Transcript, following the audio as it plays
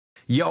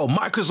Yo,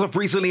 Microsoft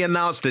recently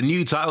announced the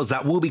new titles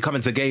that will be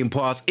coming to Game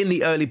Pass in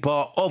the early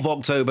part of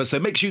October, so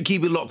make sure you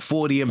keep it locked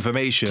for the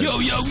information. Yo!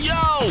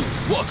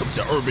 Welcome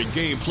to Urban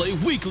Gameplay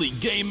Weekly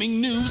Gaming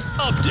News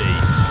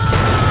Updates.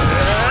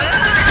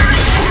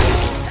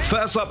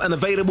 First up and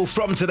available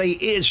from today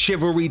is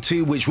Chivalry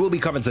 2, which will be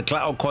coming to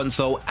cloud,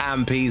 console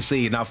and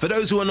PC. Now, for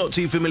those who are not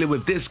too familiar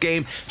with this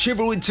game,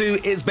 Chivalry 2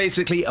 is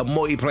basically a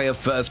multiplayer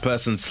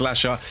first-person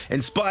slasher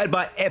inspired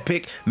by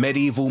epic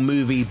medieval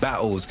movie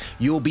battles.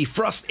 You'll be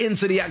thrust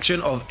into the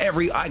action of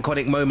every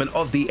iconic moment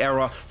of the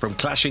era, from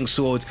clashing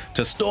swords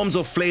to storms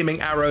of flaming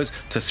arrows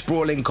to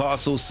sprawling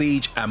castle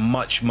siege and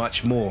much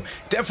more.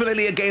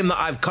 Definitely a game that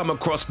I've come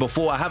across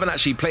before. I haven't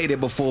actually played it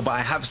before, but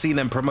I have seen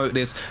them promote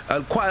this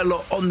quite a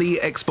lot on the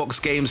Xbox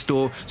Game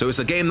Store, so it's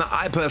a game that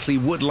I personally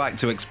would like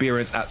to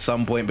experience at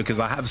some point, because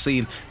I have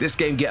seen this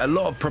game get a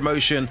lot of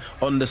promotion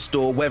on the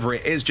store, whether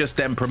it is just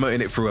them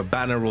promoting it through a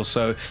banner or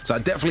so. So I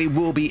definitely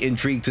will be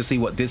intrigued to see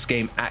what this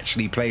game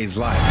actually plays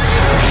like.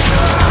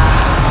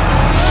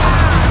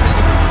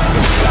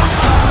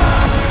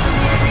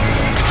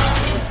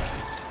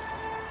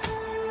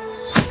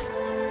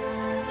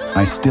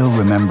 I still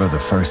remember the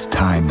first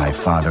time my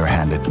father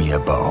handed me a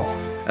bow.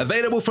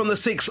 Available from the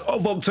 6th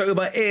of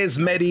October is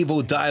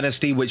Medieval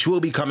Dynasty, which will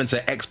be coming to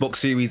Xbox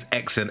Series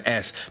X and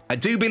S. I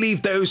do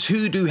believe those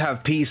who do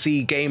have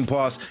PC Game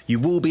Pass, you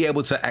will be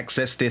able to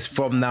access this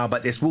from now,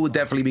 but this will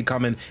definitely be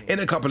coming in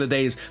a couple of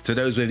days to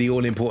those with the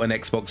all-important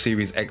Xbox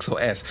Series X or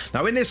S.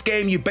 Now, in this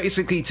game, you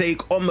basically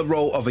take on the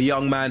role of a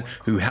young man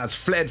who has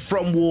fled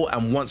from war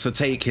and wants to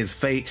take his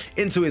fate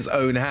into his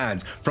own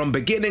hands. From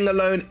beginning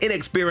alone,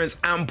 inexperienced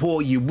and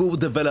poor, you will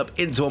develop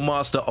into a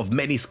master of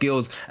many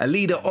skills, a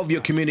leader of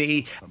your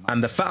community,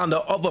 and the founder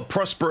of a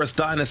prosperous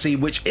dynasty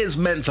which is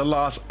meant to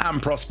last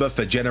and prosper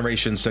for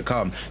generations to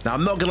come. Now,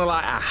 I'm not gonna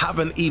lie, I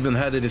haven't even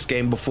heard of this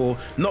game before,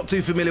 not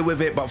too familiar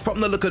with it, but from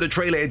the look of the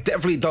trailer, it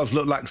definitely does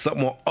look like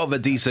somewhat of a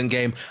decent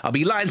game. I'll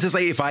be lying to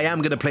say if I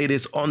am gonna play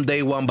this on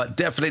day one, but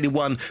definitely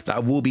one that I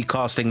will be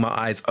casting my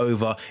eyes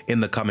over in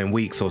the coming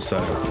weeks or so.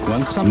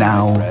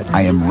 Now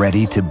I am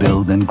ready to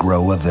build and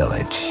grow a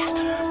village,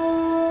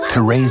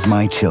 to raise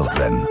my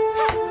children,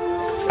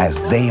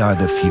 as they are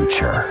the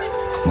future,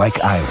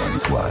 like I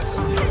once was.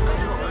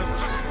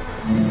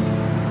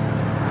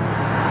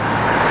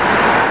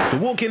 The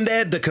Walking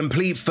Dead, the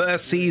complete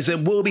first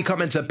season, will be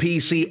coming to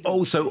PC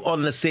also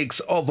on the 6th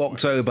of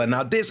October.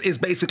 Now, this is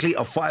basically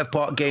a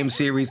 5-part game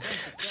series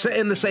set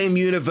in the same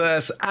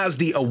universe as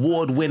the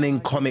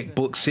award-winning comic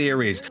book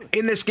series.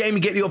 In this game,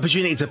 you get the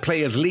opportunity to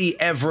play as Lee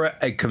Everett,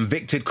 a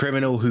convicted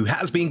criminal who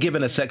has been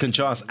given a second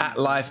chance at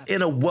life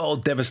in a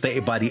world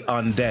devastated by the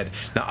undead.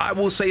 Now, I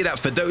will say that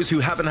for those who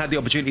haven't had the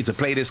opportunity to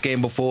play this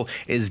game before,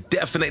 it's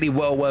definitely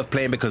well worth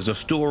playing, because the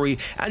story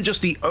and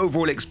just the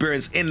overall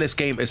experience in this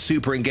game is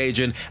super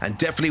engaging, and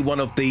definitely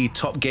one of the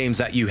top games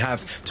that you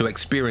have to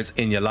experience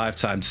in your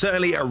lifetime.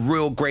 Certainly a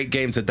real great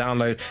game to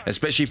download,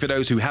 especially for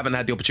those who haven't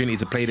had the opportunity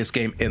to play this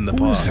game in the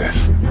past. Who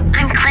is this?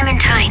 I'm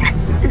Clementine.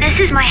 This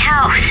is my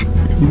house.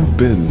 You've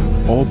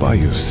been all by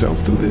yourself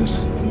through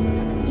this?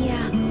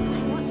 Yeah.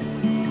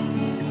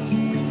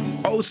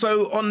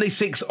 Also, on the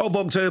 6th of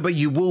October,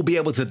 you will be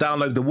able to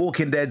download The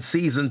Walking Dead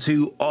Season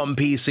 2 on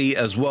PC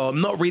as well.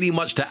 Not really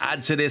much to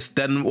add to this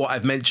than what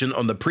I've mentioned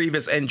on the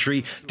previous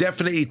entry.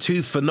 Definitely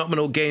two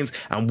phenomenal games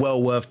and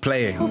well worth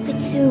playing. Hope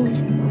it's soon.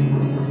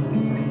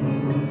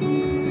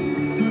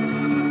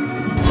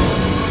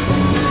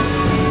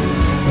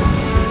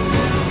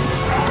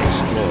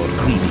 Explore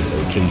creepy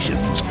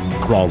locations,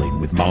 crawling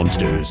with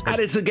monsters.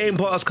 Added to Game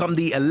Pass come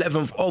the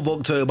 11th of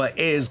October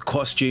is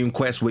Costume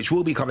Quest, which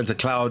will be coming to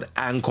cloud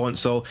and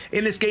console.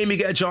 In this game, you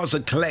get a chance to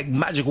collect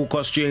magical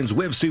costumes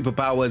with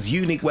superpowers,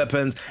 unique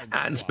weapons,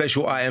 and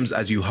special items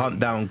as you hunt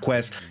down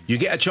quests. You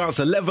get a chance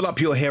to level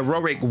up your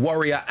heroic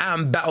warrior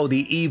and battle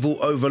the evil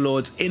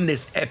overlords in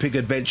this epic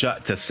adventure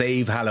to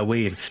save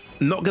Halloween.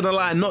 Not gonna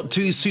lie, not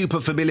too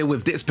super familiar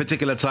with this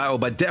particular title,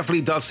 but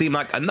definitely does seem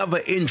like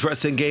another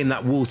interesting game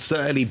that will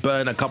certainly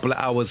burn a couple of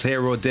hours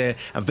here or there.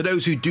 And for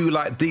those who do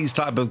like these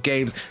type of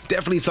games,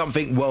 definitely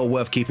something well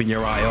worth keeping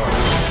your eye on.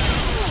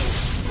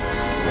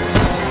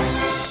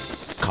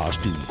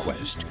 Costume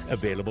Quest,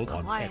 available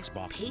on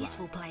Xbox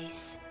Peaceful Live.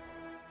 place.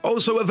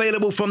 Also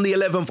available from the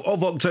 11th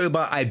of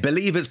October, I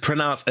believe it's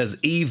pronounced as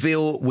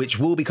Evil, which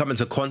will be coming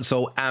to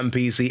console and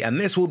PC, and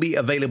this will be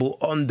available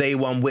on day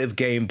one with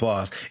Game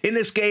Pass. In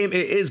this game,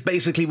 it is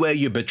basically where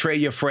you betray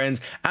your friends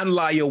and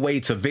lie your way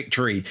to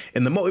victory.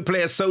 In the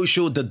multiplayer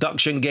social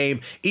deduction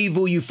game,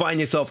 Evil, you find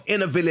yourself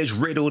in a village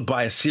riddled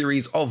by a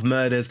series of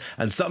murders,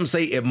 and some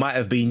say it might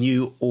have been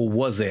you, or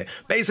was it?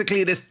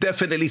 Basically, this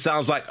definitely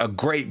sounds like a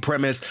great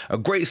premise, a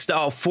great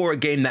style for a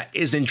game that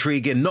is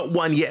intriguing, not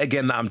one yet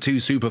again that I'm too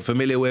super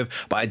familiar with,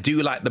 but I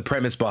do like the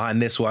premise behind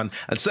this one,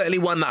 and certainly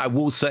one that I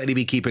will certainly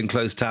be keeping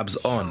close tabs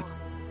on.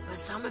 But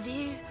some of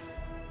you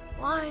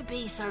won't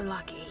be so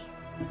lucky.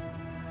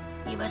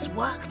 You must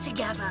work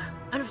together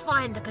and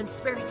find the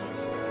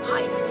conspirators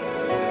hiding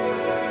in plain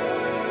sight.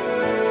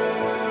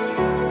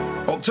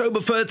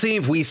 October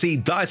 13th, we see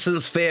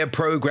Dyson's Sphere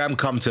program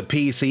come to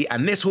PC,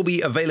 and this will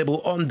be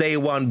available on day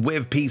one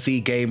with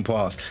PC Game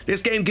Pass.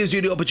 This game gives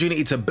you the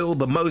opportunity to build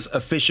the most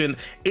efficient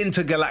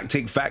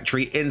intergalactic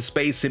factory in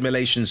space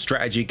simulation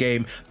strategy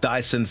game,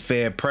 Dyson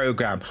Sphere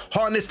program.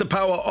 Harness the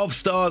power of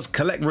stars,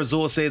 collect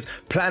resources,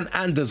 plan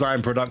and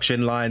design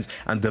production lines,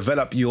 and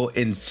develop your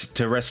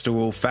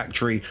terrestrial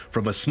factory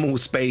from a small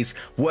space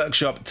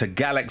workshop to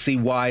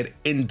galaxy-wide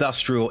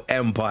industrial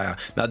empire.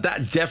 Now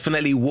that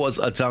definitely was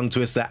a tongue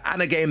twister and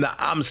a game that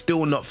I'm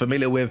still not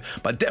familiar with,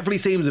 but definitely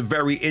seems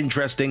very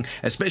interesting,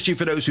 especially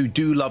for those who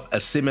do love a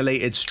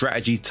simulated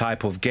strategy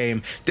type of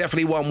game.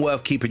 Definitely one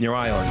worth keeping your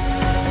eye on.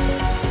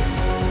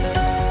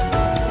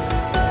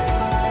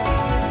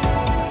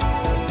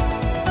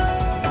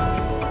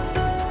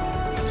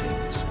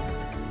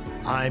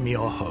 I'm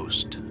your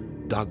host,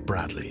 Doug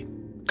Bradley.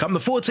 Come the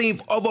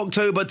 14th of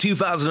October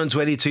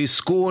 2022,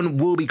 Scorn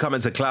will be coming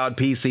to cloud,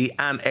 PC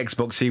and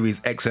Xbox Series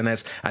X and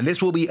S, and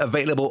this will be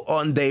available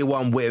on day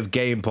one with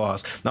Game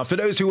Pass. Now, for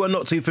those who are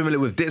not too familiar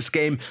with this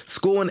game,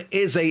 Scorn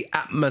is a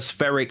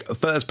atmospheric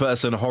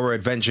first-person horror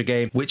adventure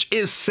game which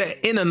is set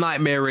in a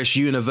nightmarish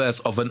universe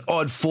of an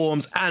odd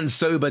forms and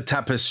sober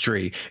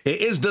tapestry.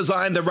 It is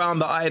designed around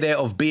the idea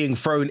of being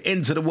thrown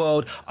into the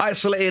world,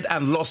 isolated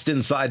and lost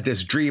inside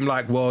this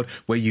dreamlike world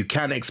where you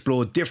can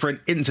explore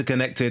different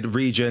interconnected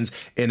regions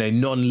in a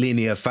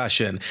non-linear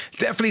fashion.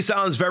 Definitely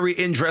sounds very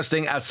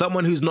interesting. As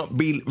someone who's not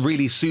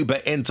really super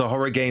into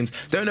horror games,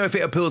 don't know if it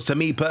appeals to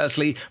me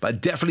personally,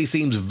 but definitely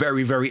seems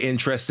very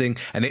interesting.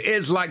 And it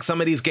is, like some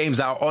of these games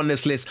that are on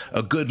this list,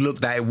 a good look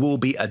that it will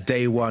be a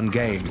day one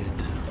game.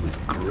 With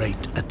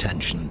great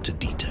attention to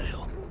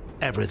detail.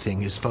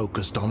 Everything is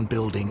focused on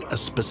building a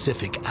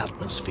specific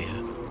atmosphere.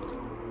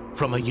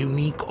 From a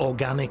unique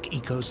organic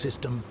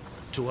ecosystem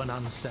to an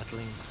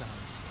unsettling sound.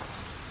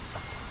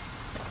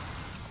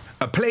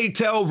 A Plague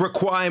Tale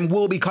Requiem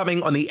will be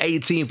coming on the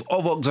 18th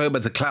of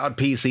October to cloud,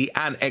 PC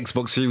and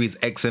Xbox Series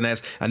X and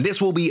S, and this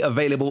will be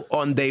available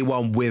on day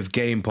one with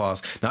Game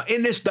Pass. Now,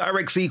 in this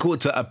direct sequel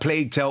to A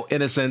Plague Tale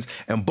Innocence,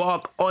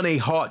 embark on a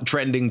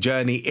heart-rending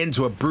journey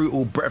into a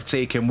brutal,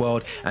 breathtaking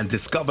world and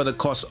discover the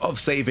cost of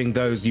saving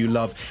those you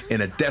love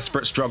in a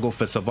desperate struggle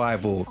for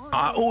survival.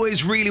 I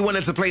always really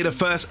wanted to play the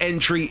first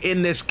entry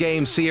in this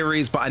game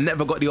series, but I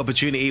never got the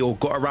opportunity or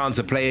got around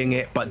to playing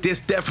it. But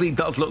this definitely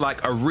does look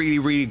like a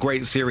really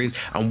great series,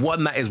 and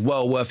one that is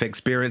well worth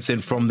experiencing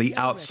from the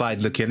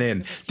outside looking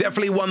in.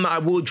 Definitely one that I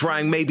will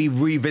try and maybe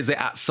revisit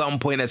at some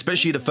point,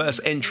 especially the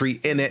first entry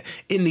in it,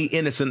 in the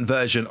innocent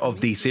version of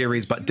the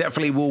series, but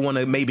definitely will want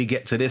to maybe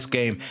get to this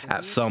game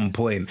at some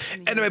point.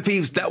 Anyway,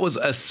 peeps, that was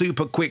a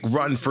super quick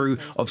run through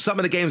of some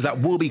of the games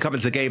that will be coming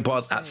to Game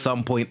Pass at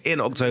some point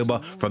in October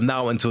from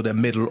now until the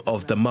middle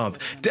of the month.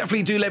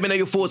 Definitely do let me know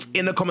your thoughts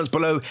in the comments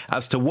below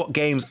as to what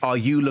games are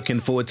you looking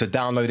forward to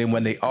downloading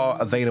when they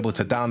are available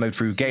to download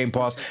through Game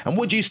Pass, and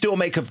would you still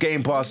make of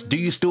Game Pass? Do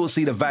you still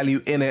see the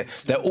value in it?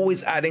 They're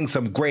always adding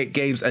some great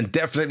games and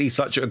definitely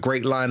such a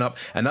great lineup,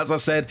 and as I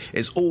said,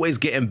 it's always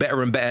getting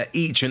better and better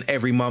each and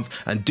every month.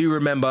 And do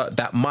remember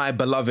that my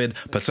beloved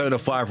Persona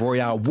 5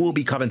 Royale will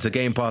be coming to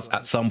Game Pass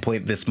at some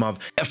point this month.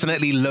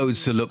 Definitely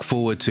loads to look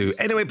forward to.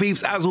 Anyway,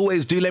 peeps, as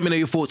always, do let me know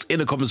your thoughts in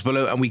the comments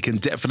below and we can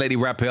definitely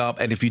wrap it up.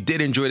 And if you did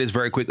enjoy this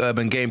very quick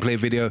urban gameplay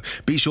video,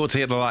 be sure to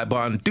hit the like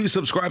button. Do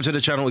subscribe to the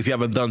channel if you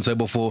haven't done so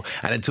before,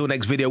 and until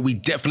next video, we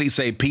definitely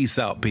say peace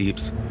out,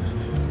 peeps.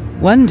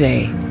 One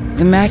day,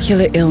 the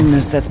macular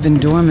illness that's been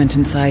dormant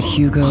inside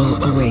Hugo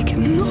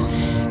awakens,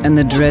 and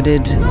the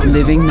dreaded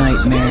living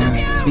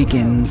nightmare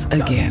begins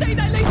again.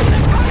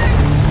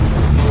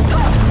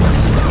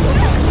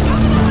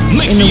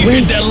 Make In sure a you wake,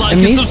 hit that like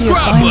and Amicia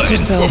subscribe finds button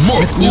herself for more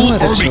with cool no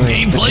other urban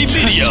choice but gameplay to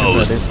trust her videos.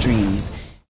 brother's dreams.